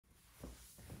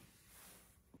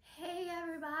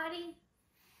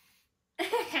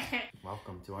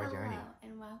welcome to our journey.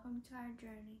 And welcome to our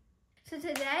journey. So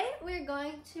today we're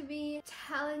going to be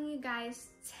telling you guys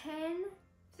 10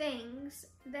 things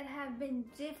that have been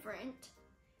different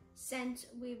since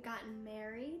we've gotten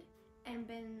married and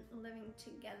been living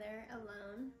together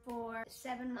alone for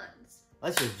 7 months.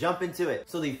 Let's just jump into it.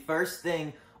 So the first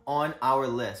thing on our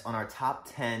list, on our top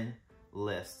 10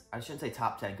 list, I shouldn't say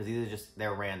top 10 because these are just,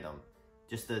 they're random.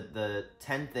 Just the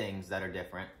 10 things that are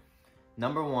different.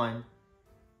 Number one,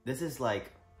 this is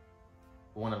like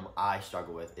one of I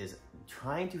struggle with, is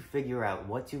trying to figure out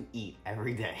what to eat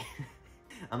every day.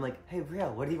 I'm like, hey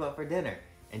Brielle, what do you want for dinner?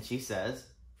 And she says,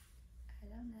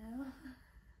 I don't know.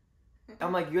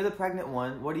 I'm like, you're the pregnant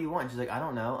one, what do you want? She's like, I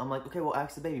don't know. I'm like, okay, well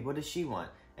ask the baby, what does she want?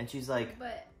 And she's like,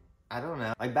 but I don't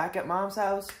know. Like back at mom's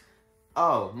house,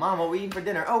 oh, mom, what are we eating for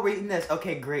dinner? Oh, we're eating this.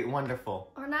 Okay, great,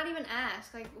 wonderful. Or not even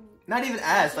ask, like. Not even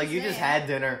ask, like you just had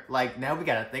dinner. Like now we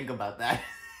gotta think about that.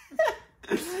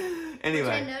 Anyway.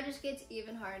 Which I know just gets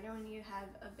even harder when you have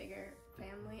a bigger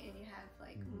family and you have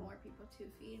like more people to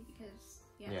feed because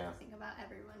you have to think about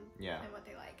everyone and what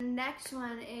they like. The next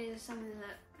one is something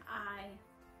that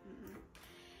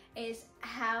is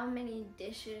how many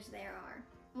dishes there are.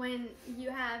 When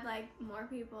you have like more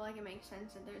people, like it makes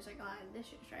sense that there's like a lot of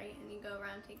dishes, right? And you go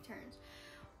around and take turns.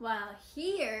 While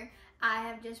here, I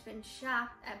have just been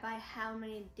shocked by how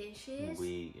many dishes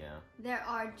there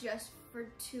are just for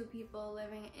 2 people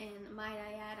living in, might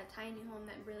I add, a tiny home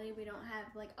that really we don't have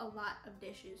like a lot of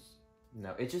dishes.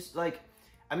 No, it's just like,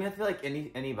 I mean, I feel like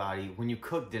anybody, when you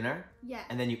cook dinner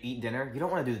and then you eat dinner, you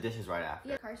don't want to do the dishes right after.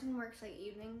 Yeah, Carson works like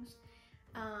evenings,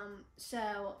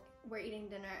 so we're eating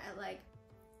dinner at like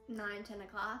 9, 10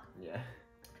 o'clock. Yeah.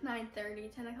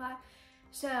 9:30, 10 o'clock.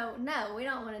 So, no, we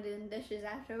don't want to do the dishes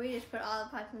after. We just put all the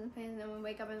pots in the pan and then we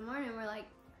wake up in the morning and we're like,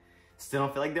 still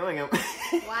don't feel like doing it.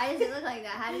 Why does it look like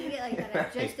that? How did it get like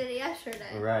that? I just did it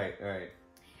yesterday. Right.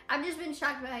 I've just been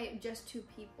shocked by just 2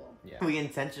 people. Yeah. We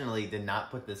intentionally did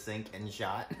not put the sink in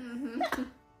shot.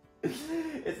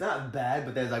 It's not bad,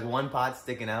 but there's like one pot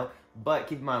sticking out. But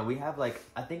keep in mind, we have like,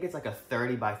 I think it's like a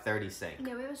 30 by 30 sink.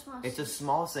 Yeah, we have a small sink. It's a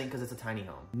small sink because it's a tiny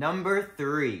home. Number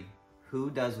 3, who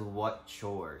does what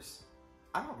chores?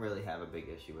 I don't really have a big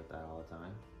issue with that all the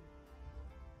time.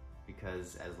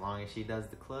 Because as long as she does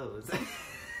the clothes.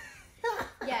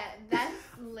 Yeah, that's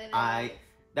literally.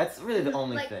 That's really the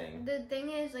only like, thing. The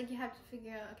thing is, like, you have to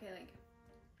figure out, okay, like,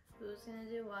 who's gonna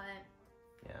do what?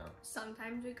 Yeah.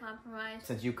 Sometimes we compromise.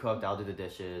 Since you cooked, I'll do the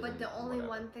dishes. But the only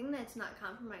one thing that's not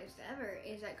compromised ever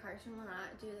is that Carson will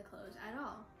not do the clothes at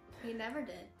all. He never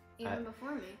did, even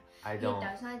before me. I don't. He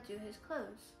does not do his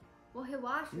clothes. Well, he'll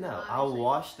wash them. No, I'll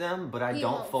wash them, but I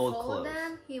don't fold clothes.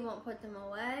 Them. He won't put them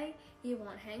away. He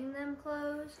won't hang them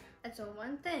clothes. That's the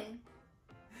one thing.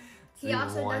 He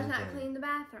also does not clean the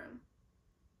bathroom.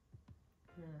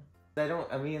 Yeah.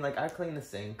 I mean, like, I clean the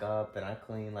sink up and I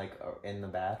clean, like, in the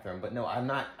bathroom. But no, I'm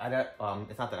not,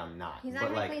 it's not that I'm not. He's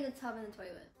not gonna clean the tub and the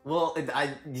toilet. Well,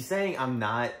 you saying I'm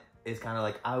not is kind of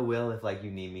like, I will if, like,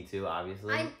 you need me to,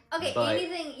 obviously.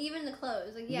 Anything, even the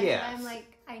clothes. Like, yes. I'm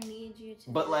like, I need you to.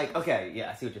 But, like, okay,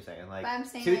 yeah, I see what you're saying. Like, I'm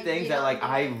saying, 2 things that, like,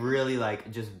 I really,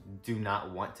 like, just do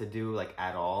not want to do, like,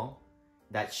 at all.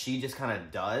 That she just kind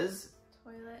of does.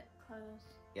 Toilet, clothes.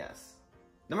 Yes.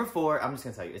 Number 4, I'm just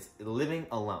gonna tell you, it's living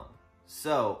alone.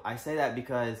 So, I say that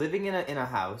because living in a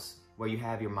house where you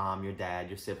have your mom, your dad,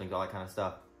 your siblings, all that kind of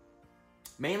stuff,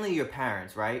 mainly your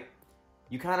parents, right?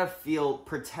 You kind of feel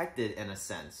protected in a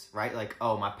sense, right? Like,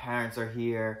 oh, my parents are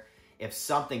here. If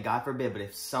something, God forbid, but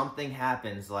if something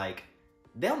happens, like,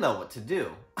 they'll know what to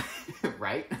do,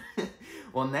 right?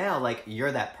 Well, now, like,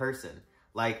 you're that person.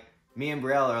 Like, me and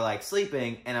Brielle are, like,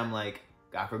 sleeping, and I'm like,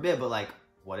 God forbid, but, like,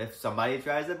 what if somebody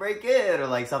tries to break in, or,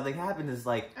 like, something happens, it's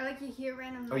like... Or, like, you hear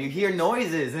random noises. Or you hear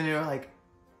noises, and you're like,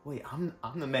 wait, I'm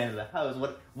the man of the house.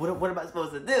 What am I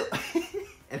supposed to do?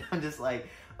 And I'm just like,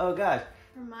 oh, gosh.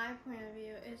 From my point of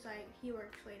view, it's like, he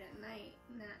works late at night,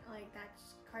 and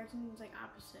that's Carson's, like,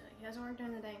 opposite. Like, he doesn't work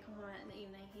during the day and come home in the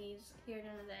evening. He's here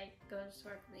during the day, goes to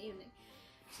work in the evening.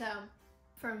 So,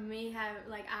 for me,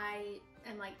 I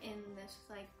am, like, in this,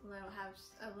 like, little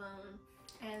house alone.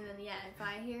 And then, yeah, if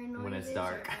I hear noises when it's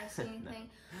dark. or if I see anything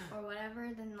or whatever,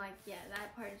 then, like, yeah,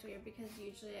 that part is weird because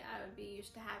usually I would be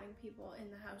used to having people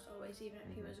in the house always, even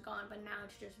if he was gone, but now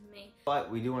it's just me. But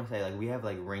we do want to say, like, we have,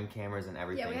 like, Ring cameras and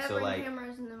everything. Yeah, we have so, Ring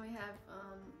cameras and then we have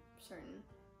certain...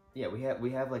 Yeah,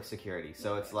 we have, like, security.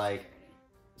 So it's, like... Security.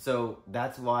 So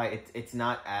that's why it's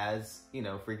not as, you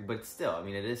know, freaky, but still, I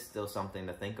mean, it is still something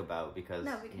to think about because,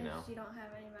 no, because you don't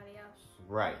have anybody else.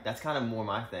 Right. That's kind of more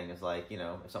my thing. Is like, you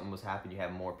know, if something was happening, you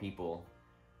have more people.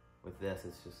 With this,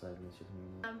 it's just like, it's just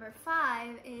me. Number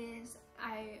 5 is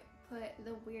I put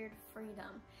the weird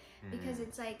freedom, because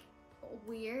it's like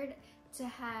weird to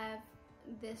have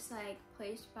this like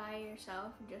place by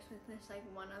yourself just with this like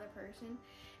one other person,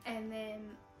 and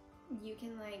then you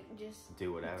can like just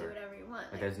do whatever you want.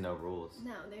 Like there's no rules.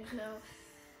 No,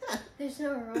 there's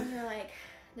no rules, or like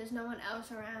there's no one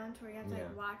else around where you have to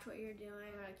like watch what you're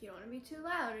doing, or like you don't want to be too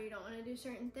loud, or you don't want to do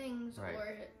certain things,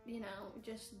 or you know,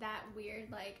 just that weird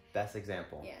like. Best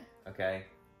example. Yeah. Okay,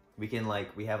 we can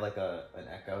like we have like an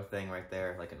echo thing right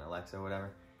there, like an Alexa or whatever.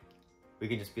 We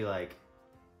can just be like,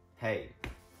 hey,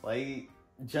 play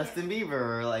Justin Bieber,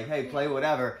 or like, hey, play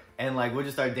whatever, and like we'll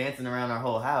just start dancing around our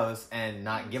whole house and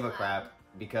not give a crap,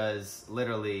 because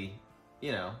literally,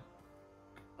 you know.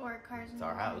 Or Carson. It's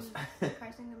our house.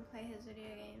 Carson can play his video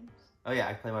games. Oh yeah,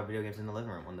 I play my video games in the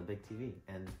living room on the big TV,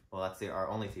 and well, that's our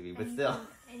only TV, but still.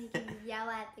 And you can yell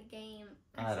at the game.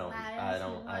 I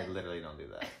literally don't do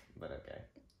that, but okay.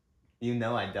 You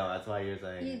know I don't. That's why you're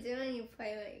saying. You do when you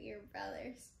play with your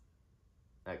brothers.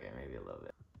 Okay, maybe a little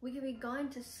bit. We could be going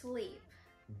to sleep,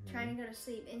 trying to go to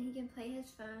sleep, and he can play his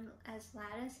phone as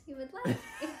loud as he would like.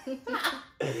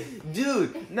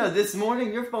 Dude, no, this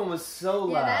morning your phone was so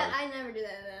loud. Yeah, I never do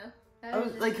that though. I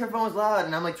was like, her phone was loud,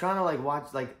 and I'm like trying to like watch,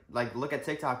 like look at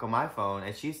TikTok on my phone,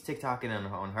 and she's TikToking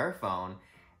on her phone,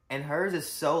 and hers is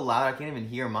so loud I can't even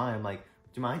hear mine. I'm like,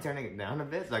 do you mind turning it down a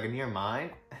bit so I can hear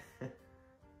mine?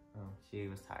 Oh, she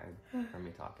was tired from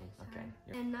me talking.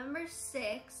 Okay. And number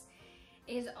 6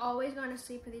 is always going to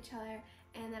sleep with each other,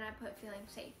 and then I put feeling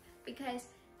safe, because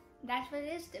that's what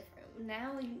it is different.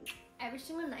 Now every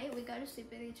single night we go to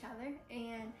sleep with each other,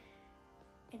 and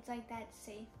it's like that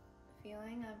safe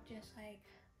feeling of just like,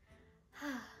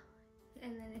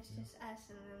 and then it's just us,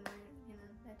 and then you know,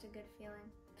 that's a good feeling.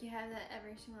 You have that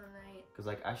every single night. Cause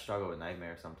like I struggle with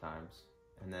nightmares sometimes,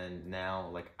 and then now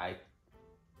like I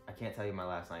can't tell you my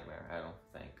last nightmare. I don't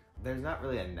think there's not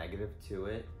really a negative to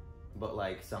it. But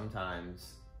like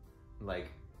sometimes, like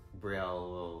Brielle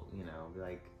will, you know, be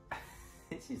like,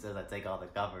 she says I take all the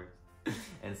covers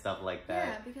and stuff like that.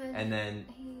 Yeah, because and then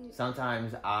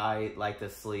sometimes I like to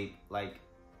sleep like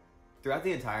throughout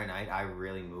the entire night. I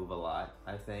really move a lot,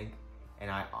 I think,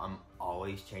 and I'm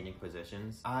always changing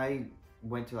positions. I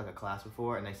went to like a class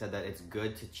before, and they said that it's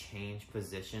good to change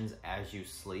positions as you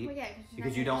sleep, well, yeah,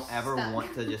 because you don't ever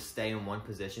want to just stay in one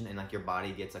position, and like your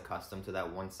body gets accustomed to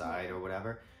that one side or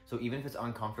whatever. So even if it's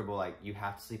uncomfortable, like you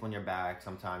have to sleep on your back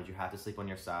sometimes, you have to sleep on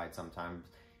your side sometimes,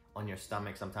 on your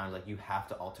stomach sometimes, like you have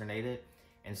to alternate it.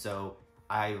 And so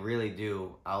I really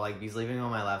do. I'll like be sleeping on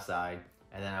my left side,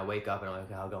 and then I wake up and I'm like,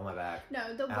 okay, I'll go on my back.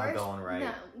 No, the worst. I'll go on right.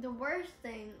 No, the worst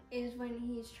thing is when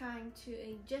he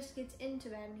just gets into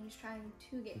bed and he's trying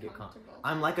to get comfortable.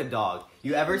 I'm like a dog.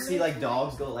 You ever see like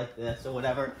dogs go like this or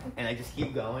whatever, and I just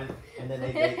keep going, and then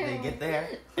they get there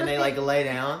and they like lay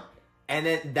down. And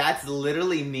then that's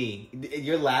literally me.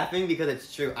 You're laughing because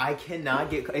it's true. I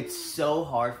cannot it's so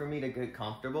hard for me to get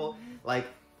comfortable. Like,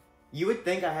 you would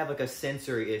think I have like a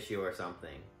sensory issue or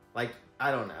something. Like,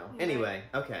 I don't know. Yeah. Anyway,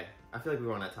 okay. I feel like we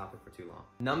were on that topic for too long.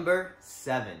 Number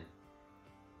 7.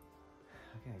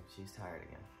 Okay, she's tired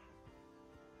again.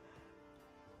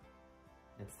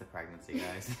 It's the pregnancy,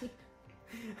 guys.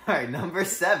 Alright, number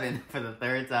 7 for the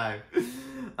 3rd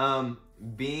time.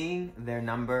 Being their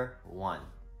number 1.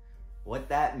 What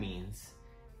that means,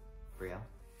 Brielle,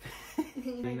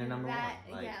 being their number 1.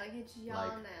 Like, yeah, like it's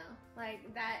y'all now.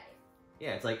 Like that.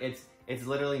 Yeah, it's like it's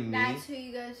literally me. That's who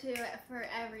you go to for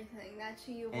everything. That's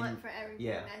who you want for everything.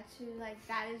 Yeah. That's who, like,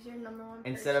 that is your number 1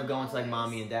 person. Instead of going to like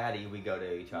mommy and daddy, we go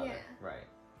to each other. Yeah. Right.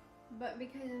 But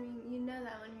because, I mean, you know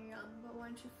that when you're young, but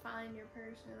once you find your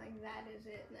person, like, that is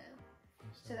it now.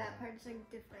 So that part's like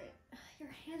different. Your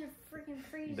hands are freaking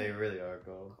freezing. They really are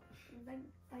cold.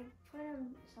 Like put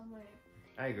them somewhere.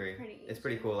 I agree. It's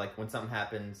pretty cool. Like when something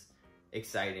happens,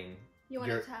 exciting.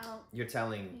 You're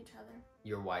telling each other,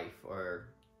 your wife or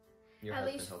your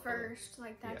husband. At least hopefully. First,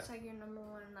 like that's like your number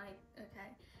 1. Like, okay,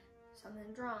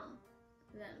 something's wrong.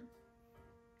 Then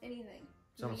anything.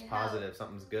 Something's positive.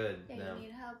 Something's good. Yeah, you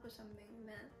need help with something.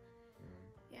 Then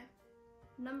yeah.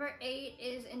 Number 8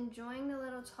 is enjoying the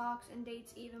little talks and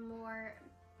dates even more,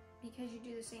 because you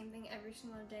do the same thing every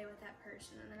single day with that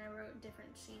person. And then I wrote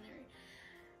different scenery.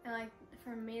 And like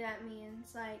for me that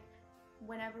means like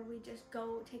whenever we just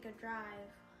go take a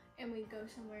drive and we go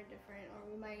somewhere different,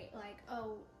 or we might like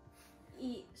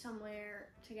eat somewhere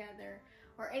together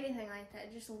or anything like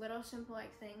that, just little simple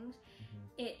like things.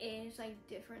 It is like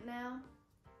different now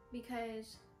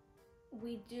because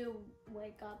we do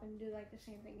wake up and do like the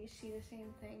same thing. You see the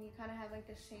same thing. You kind of have like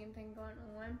the same thing going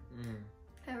on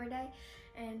every day.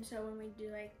 And so when we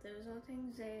do like those little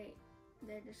things,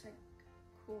 they're just like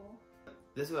cool.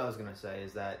 This is what I was gonna say,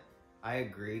 is that I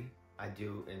agree. I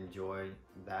do enjoy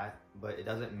that, but it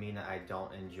doesn't mean that I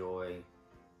don't enjoy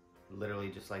literally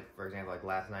just like, for example, like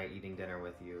last night eating dinner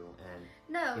with you and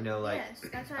No, you know, like yes,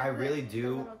 that's why I put really the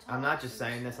do. little I'm not talks just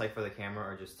and saying this stuff. like for the camera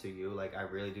or just to you. Like I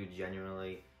really do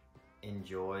genuinely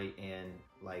enjoy and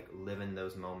like live in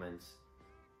those moments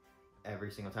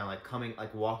every single time.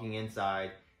 Like walking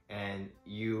inside and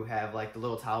you have like the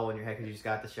little towel in your head because you just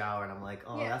got the shower, and I'm like,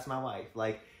 oh, Yeah. that's my wife.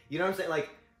 Like, you know what I'm saying? Like,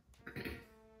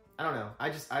 I don't know. I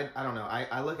don't know.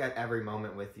 I look at every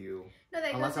moment with you. No,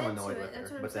 that Unless goes I'm into annoyed it. with That's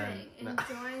her, what but I'm then- saying.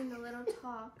 Enjoying the little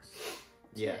talks.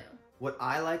 Yeah. Too. What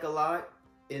I like a lot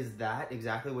is that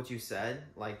exactly what you said,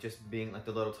 like just being like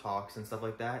the little talks and stuff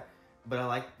like that. But I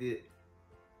like the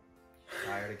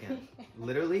tired again.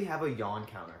 Literally have a yawn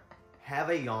counter. Have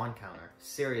a yawn counter.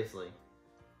 Seriously.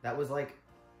 That was like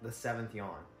the 7th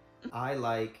yawn. I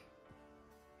like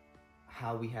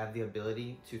how we have the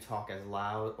ability to talk as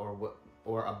loud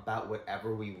or about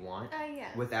whatever we want Oh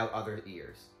yeah. without other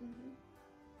ears. Mm-hmm.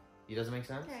 It doesn't make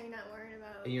sense? Yeah, you're not worried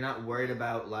about. And you're not worried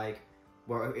about like,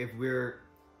 well, if we're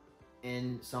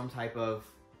in some type of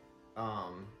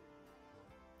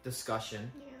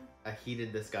discussion, Yeah. a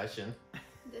heated discussion,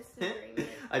 Disagreement.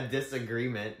 a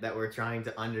disagreement that we're trying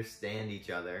to understand each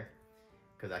other,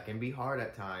 because that can be hard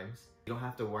at times. You don't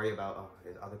have to worry about, oh,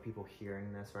 is other people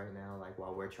hearing this right now, like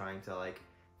while we're trying to like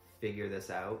figure this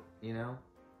out, you know?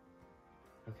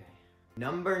 Okay.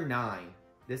 Number 9.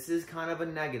 This is kind of a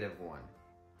negative one,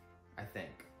 I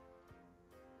think.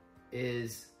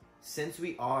 Is since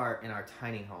we are in our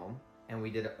tiny home and we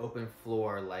did an open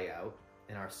floor layout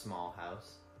in our small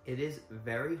house, it is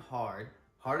very hard,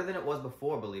 harder than it was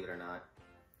before, believe it or not,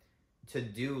 to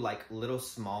do like little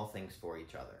small things for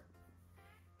each other.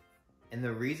 And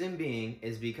the reason being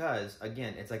is because,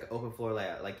 again, it's like an open floor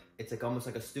layout. Like it's like almost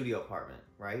like a studio apartment,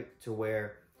 right? To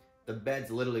where the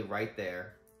bed's literally right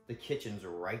there, the kitchen's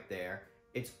right there.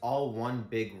 It's all one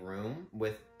big room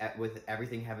with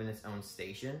everything having its own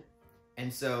station.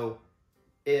 And so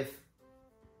if,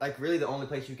 like really the only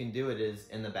place you can do it is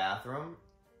in the bathroom.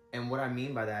 And what I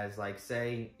mean by that is like,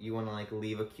 say you want to like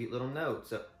leave a cute little note.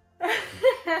 So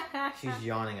she's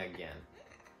yawning again.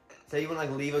 Say you want to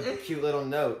like leave a cute little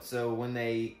note. So when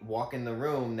they walk in the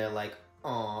room, they're like,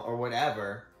 aw, or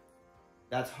whatever.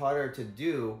 That's harder to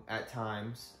do at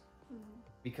times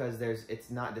because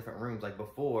it's not different rooms. Like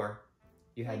before,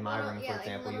 you had Like my little- room, for yeah, like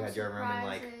example. You little had your room and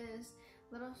like,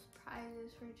 little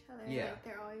surprises for each other. Yeah. Like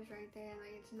they're always right there, and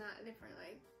like it's not different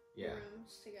like yeah.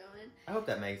 rooms to go in. I hope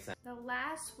that makes sense. The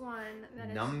last one that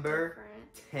is Number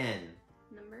different.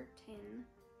 10. Number 10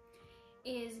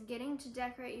 is getting to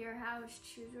decorate your house.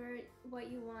 Choose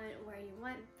what you want, where you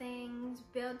want things,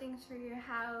 build things for your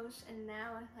house, and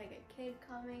now with like a kid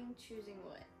coming, choosing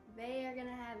what they are gonna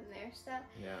have in their stuff.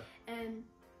 Yeah. And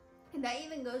that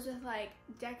even goes with like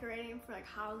decorating for like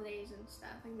holidays and stuff.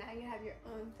 Like now you have your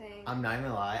own thing. I'm not even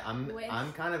gonna lie. With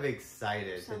I'm kind of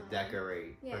excited someone. to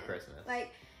decorate Yeah. for Christmas.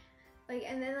 like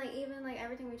and then like even like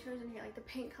everything we chose in here, like the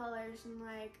pink colors and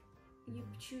like you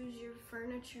choose your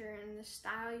furniture and the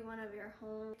style you want of your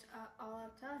home. It's all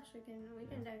up to us. We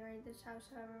can decorate this house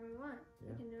however we want. Yeah.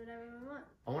 We can do whatever we want.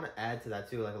 I want to add to that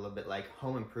too, like a little bit, like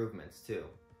home improvements too.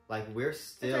 Like we're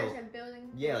still, That's why I said building.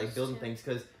 yeah, like things, building too. things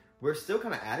because we're still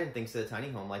kind of adding things to the tiny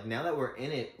home. Like now that we're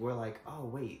in it, we're like, oh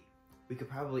wait, we could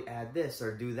probably add this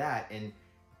or do that. And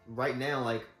right now,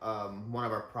 like one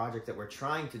of our projects that we're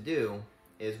trying to do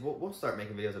is we'll start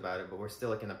making videos about it, but we're still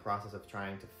like in the process of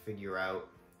trying to figure out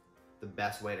the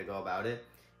best way to go about it.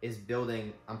 Is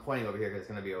building. I'm pointing over here because it's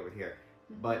gonna be over here,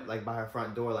 but like by our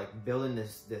front door, like building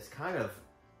this kind of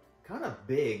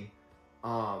big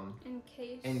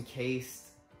encased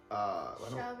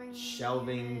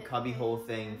shelving unit cubby hole and-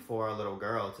 thing for our little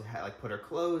girl to like put her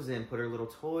clothes in, put her little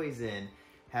toys in,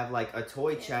 have like a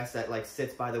toy chest that like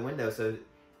sits by the window. So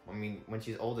I mean, when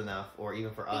she's old enough, or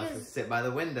even for us, to Because- sit by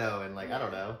the window and like I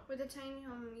don't know. With a tiny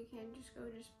home, you can't just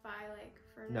buy like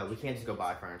furniture. No, we can't just go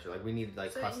buy furniture. Like we need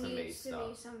like So custom it made needs to stuff.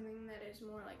 be something that is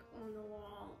more like on the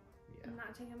wall, Yeah.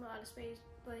 not taking up a lot of space,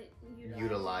 but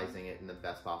Utilizing it in the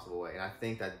best possible way. And I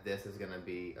think that this is going to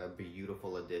be a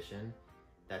beautiful addition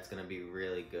that's going to be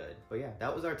really good. But yeah,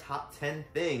 that was our top 10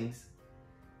 things.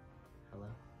 Hello?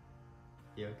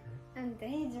 You okay? I'm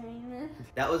daydreaming.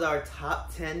 That was our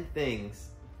top 10 things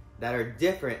that are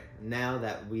different now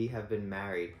that we have been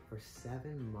married for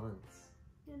 7 months.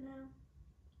 You know,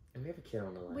 And we have a kid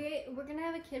on the line. we're gonna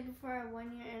have a kid before our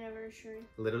 1-year anniversary.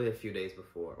 Literally a few days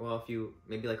before. Well,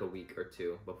 maybe like a week or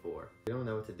two before. We don't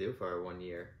know what to do for our 1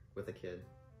 year with a kid.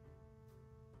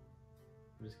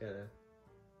 We just gotta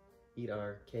eat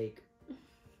our cake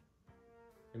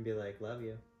and be like, love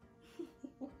you.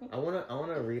 I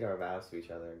wanna read our vows to each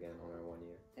other again on our 1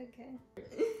 year.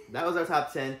 Okay. That was our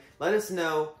top 10. Let us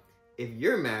know if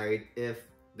you're married, if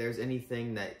there's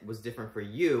anything that was different for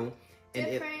you. And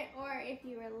Different, or if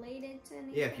you related to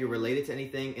anything. Yeah, if you're related to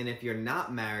anything, and if you're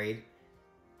not married,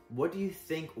 what do you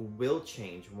think will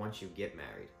change once you get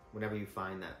married? Whenever you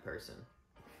find that person.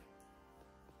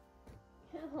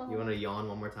 You want to yawn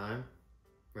one more time?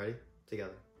 Ready?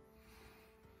 Together.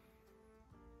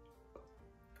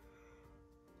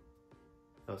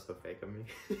 That was so fake of me.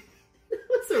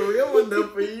 What's a real one though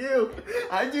for you?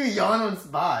 How'd you yawn on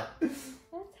spot? I'm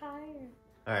tired.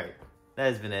 Alright, that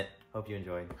has been it. Hope you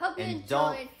enjoyed. Hope you and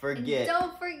enjoyed.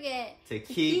 Don't forget to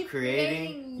keep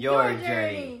creating your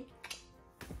journey.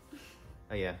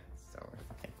 Oh yeah.